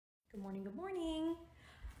morning, good morning.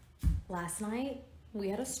 Last night we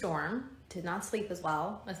had a storm, did not sleep as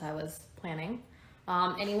well as I was planning.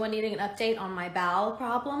 Anyone needing an update on my bowel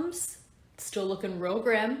problems? Still looking real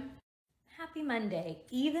grim. Happy Monday.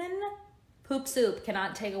 Even poop soup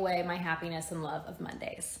cannot take away my happiness and love of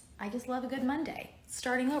Mondays. I just love a good Monday.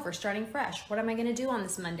 Starting over, starting fresh. What am I gonna do on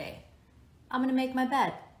this Monday? I'm gonna make my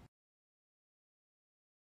bed.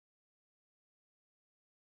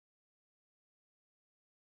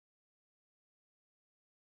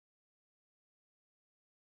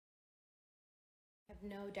 I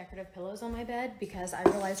have no decorative pillows on my bed because I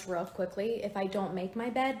realized real quickly if I don't make my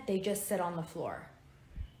bed, they just sit on the floor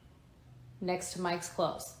next to Mike's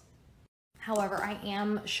clothes. However, I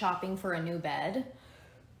am shopping for a new bed.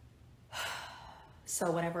 So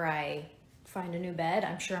whenever I find a new bed,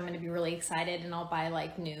 I'm sure I'm going to be really excited and I'll buy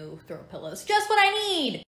like new throw pillows. Just what I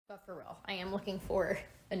need! But for real, I am looking for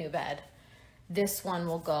a new bed. This one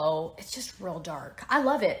will go, it's just real dark. I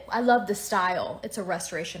love it. I love the style. It's a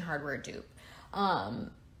Restoration Hardware dupe.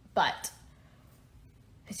 But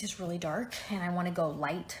it's just really dark and I want to go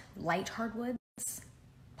light hardwoods,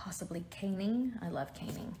 possibly caning. I love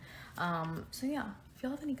caning. So yeah, if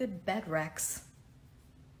y'all have any good bed recs,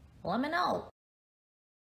 let me know.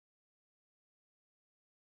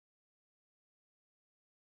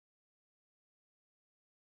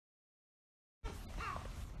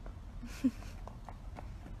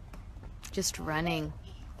 Just running.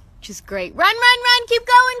 Just great. Run, run, run. Keep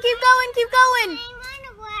going, keep going, keep going. I want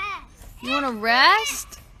to rest. You want to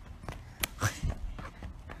rest?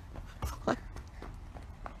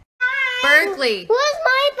 Berkeley. Where's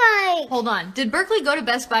my bike? Hold on. Did Berkeley go to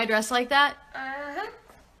Best Buy dressed like that? Uh-huh.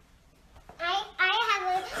 I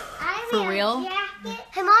have For real? jacket.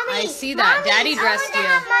 Hey, Mommy. I see that. Mommy, Daddy dressed I you.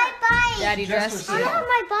 want to have my bike. Daddy dressed I you. want to have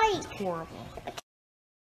my bike. Horrible.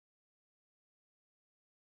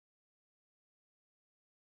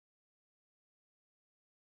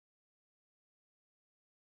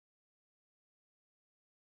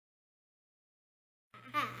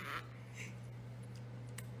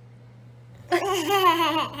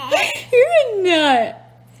 You're a nut.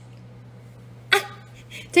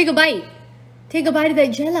 Take a bite. Take a bite of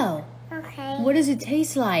that Jell-O. Okay. What does it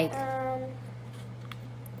taste like?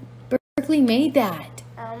 Berkeley made that.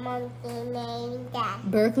 Monkey made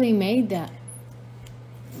that. Berkeley made that.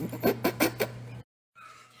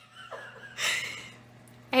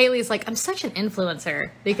 Haley's like, I'm such an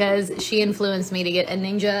influencer because she influenced me to get a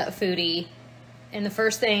Ninja Foodie. And the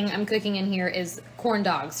first thing I'm cooking in here is corn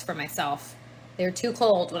dogs for myself. They were too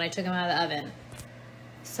cold when I took them out of the oven.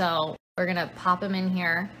 So we're gonna pop them in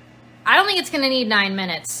here. I don't think it's gonna need 9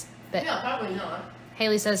 minutes, but yeah, probably not.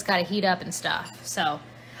 Haley says it's gotta heat up and stuff. So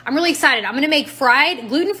I'm really excited. I'm gonna make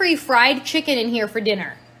gluten-free fried chicken in here for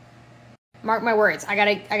dinner. Mark my words. I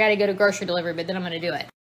gotta go to grocery delivery, but then I'm gonna do it.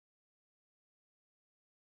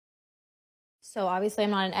 So obviously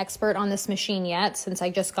I'm not an expert on this machine yet since I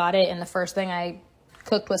just got it and the first thing I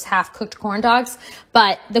cooked was half-cooked corn dogs.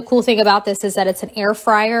 But the cool thing about this is that it's an air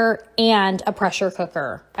fryer and a pressure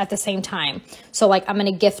cooker at the same time. So like I'm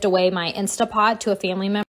gonna gift away my Instapot to a family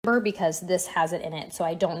member because this has it in it. So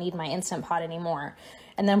I don't need my Instant Pot anymore.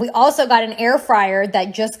 And then we also got an air fryer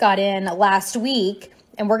that just got in last week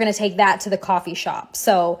and we're gonna take that to the coffee shop.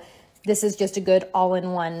 So this is just a good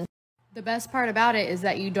all-in-one. The best part about it is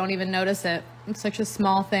that you don't even notice it. It's such a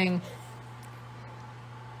small thing.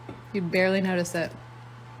 You barely notice it.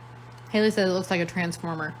 Haley said it looks like a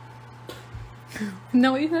transformer.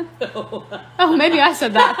 No, you said? No. Oh, maybe I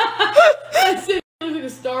said that. I said it looks like a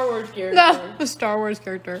Star Wars character. No, a Star Wars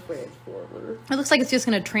character. Transformer. It looks like it's just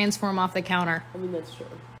going to transform off the counter. I mean, that's true.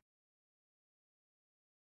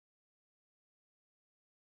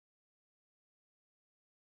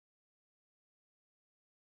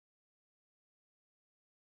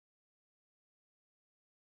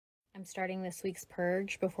 I'm starting this week's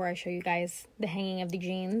purge before I show you guys the hanging of the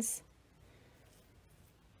jeans.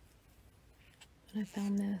 And I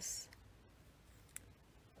found this.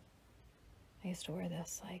 I used to wear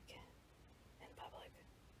this like in public.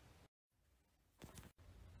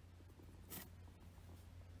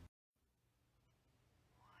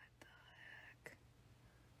 What the heck?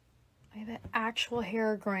 I have actual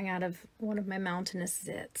hair growing out of one of my mountainous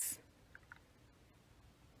zits.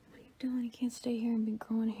 Doing? You can't stay here and be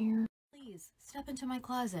growing hair. Please step into my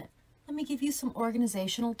closet. Let me give you some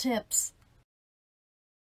organizational tips.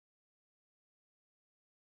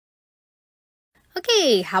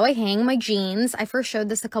 Okay, how I hang my jeans. I first showed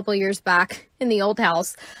this a couple years back in the old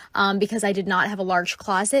house because I did not have a large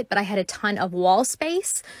closet, but I had a ton of wall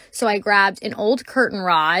space. So I grabbed an old curtain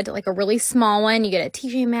rod, like a really small one. You get at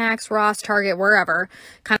TJ Maxx, Ross, Target, wherever.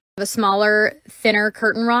 Kind of a smaller, thinner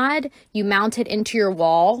curtain rod, you mount it into your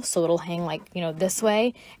wall so it'll hang like, you know, this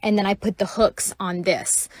way. And then I put the hooks on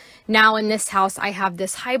this. Now in this house, I have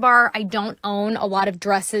this high bar. I don't own a lot of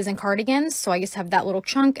dresses and cardigans, so I just have that little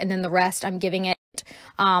chunk, and then the rest I'm giving it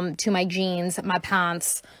to my jeans, my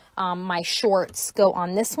pants, my shorts go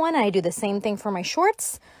on this one. I do the same thing for my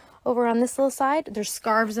shorts over on this little side. There's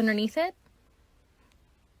scarves underneath it.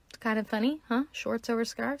 It's kind of funny, huh? Shorts over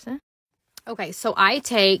scarves, huh? Okay, so I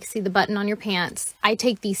take, see the button on your pants, I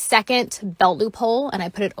take the second belt loop hole and I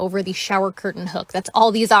put it over the shower curtain hook. That's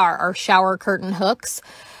all these are shower curtain hooks.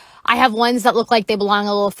 I have ones that look like they belong in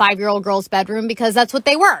a little 5-year-old girl's bedroom because that's what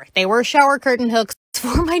they were. They were shower curtain hooks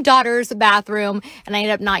for my daughter's bathroom, and I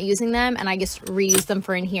ended up not using them, and I just reused them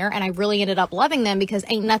for in here, and I really ended up loving them because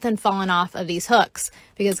ain't nothing falling off of these hooks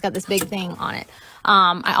because it's got this big thing on it.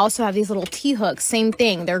 I also have these little T-hooks, same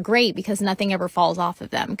thing. They're great because nothing ever falls off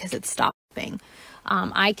of them because it's stopping.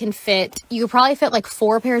 I can fit, you could probably fit like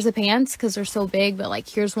 4 pairs of pants because they're so big, but like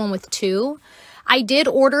here's one with 2. I did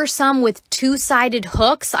order some with 2-sided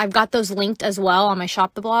hooks. I've got those linked as well on my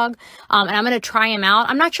Shop the Blog. And I'm going to try them out.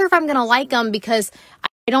 I'm not sure if I'm going to like them because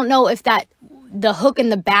I don't know if the hook in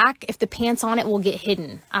the back, if the pants on it will get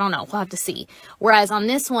hidden. I don't know. We'll have to see. Whereas on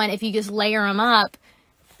this one, if you just layer them up,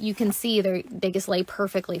 you can see they just lay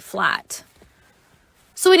perfectly flat.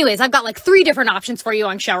 So anyways, I've got like 3 different options for you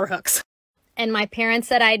on shower hooks. And my parents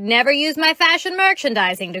said I'd never use my fashion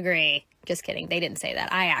merchandising degree. Just kidding. They didn't say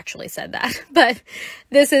that. I actually said that. But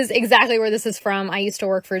this is exactly where this is from. I used to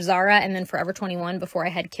work for Zara and then Forever 21 before I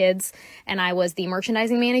had kids. And I was the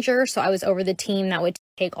merchandising manager. So I was over the team that would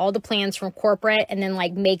take all the plans from corporate and then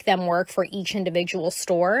like make them work for each individual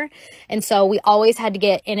store. And so we always had to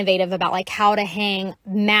get innovative about like how to hang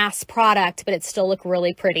mass product, but it still looked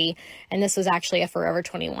really pretty. And this was actually a Forever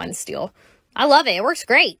 21 steal. I love it. It works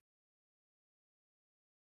great.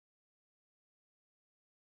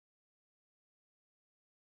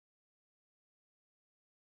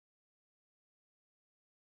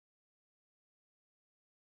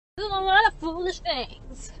 A lot of foolish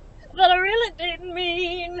things that I really didn't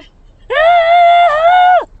mean.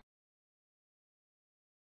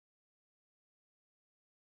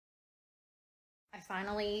 I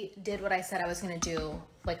finally did what I said I was going to do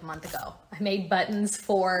like a month ago. I made buttons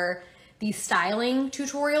for the styling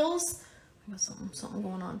tutorials. I got something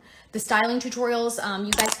going on. The styling tutorials,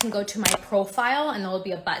 you guys can go to my profile and there will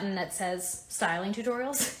be a button that says styling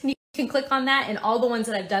tutorials. You can click on that and all the ones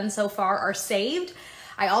that I've done so far are saved.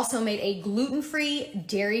 I also made a gluten-free,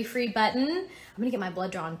 dairy-free button. I'm gonna get my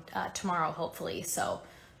blood drawn tomorrow, hopefully. So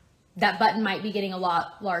that button might be getting a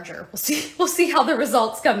lot larger. We'll see how the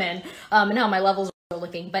results come in and how my levels are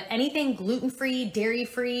looking. But anything gluten-free,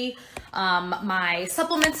 dairy-free, my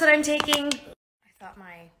supplements that I'm taking. I thought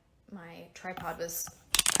my tripod was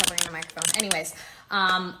covering the microphone. Anyways,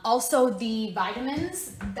 also the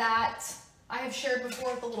vitamins that I have shared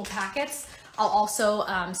before with the little packets. I'll also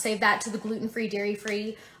save that to the gluten-free,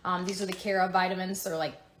 dairy-free. These are the Care of vitamins. They're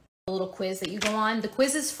like a little quiz that you go on. The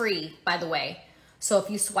quiz is free, by the way. So if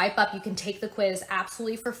you swipe up, you can take the quiz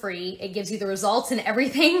absolutely for free. It gives you the results and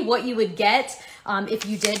everything, what you would get if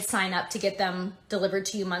you did sign up to get them delivered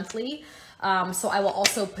to you monthly. So I will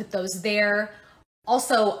also put those there.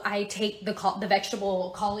 Also, I take the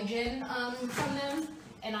vegetable collagen from them,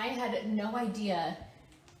 and I had no idea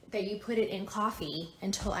that you put it in coffee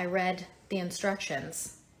until I read the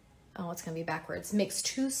instructions. Oh, it's gonna be backwards. Mix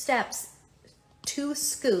 2 scoops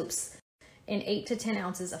in 8 to 10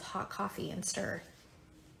 ounces of hot coffee and stir.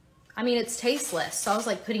 I mean, it's tasteless, so I was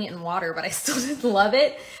like putting it in water, but I still didn't love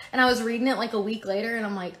it. And I was reading it like a week later and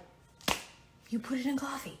I'm like, you put it in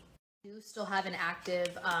coffee. You still have an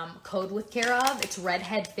active code with Care of. It's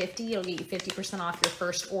Redhead 50. It'll get you 50% off your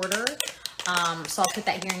first order. So I'll put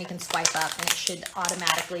that here and you can swipe up and it should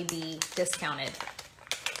automatically be discounted.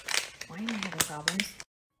 Why am I having problems?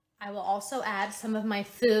 I will also add some of my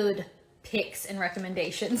food picks and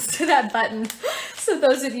recommendations to that button. So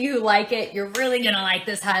those of you who like it, you're really gonna like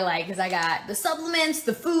this highlight because I got the supplements,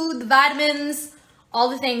 the food, the vitamins, all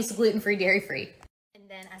the things gluten-free, dairy-free. And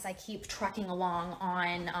then as I keep trucking along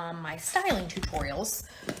on my styling tutorials,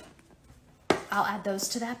 I'll add those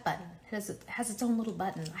to that button. It has its own little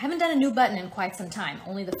button. I haven't done a new button in quite some time,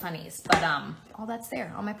 only the funnies, but all that's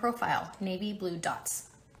there on my profile, navy blue dots.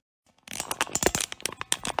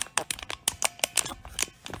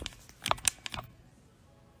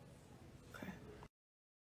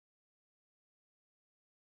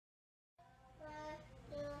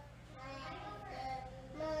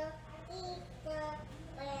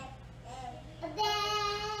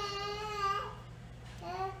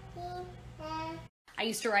 I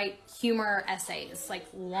used to write humor essays, like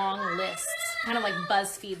long lists, kind of like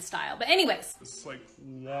BuzzFeed style. But anyways. It's like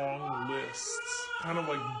long lists, kind of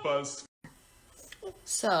like BuzzFeed.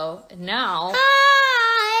 So now.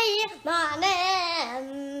 Hi, my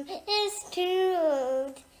name is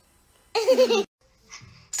Toot.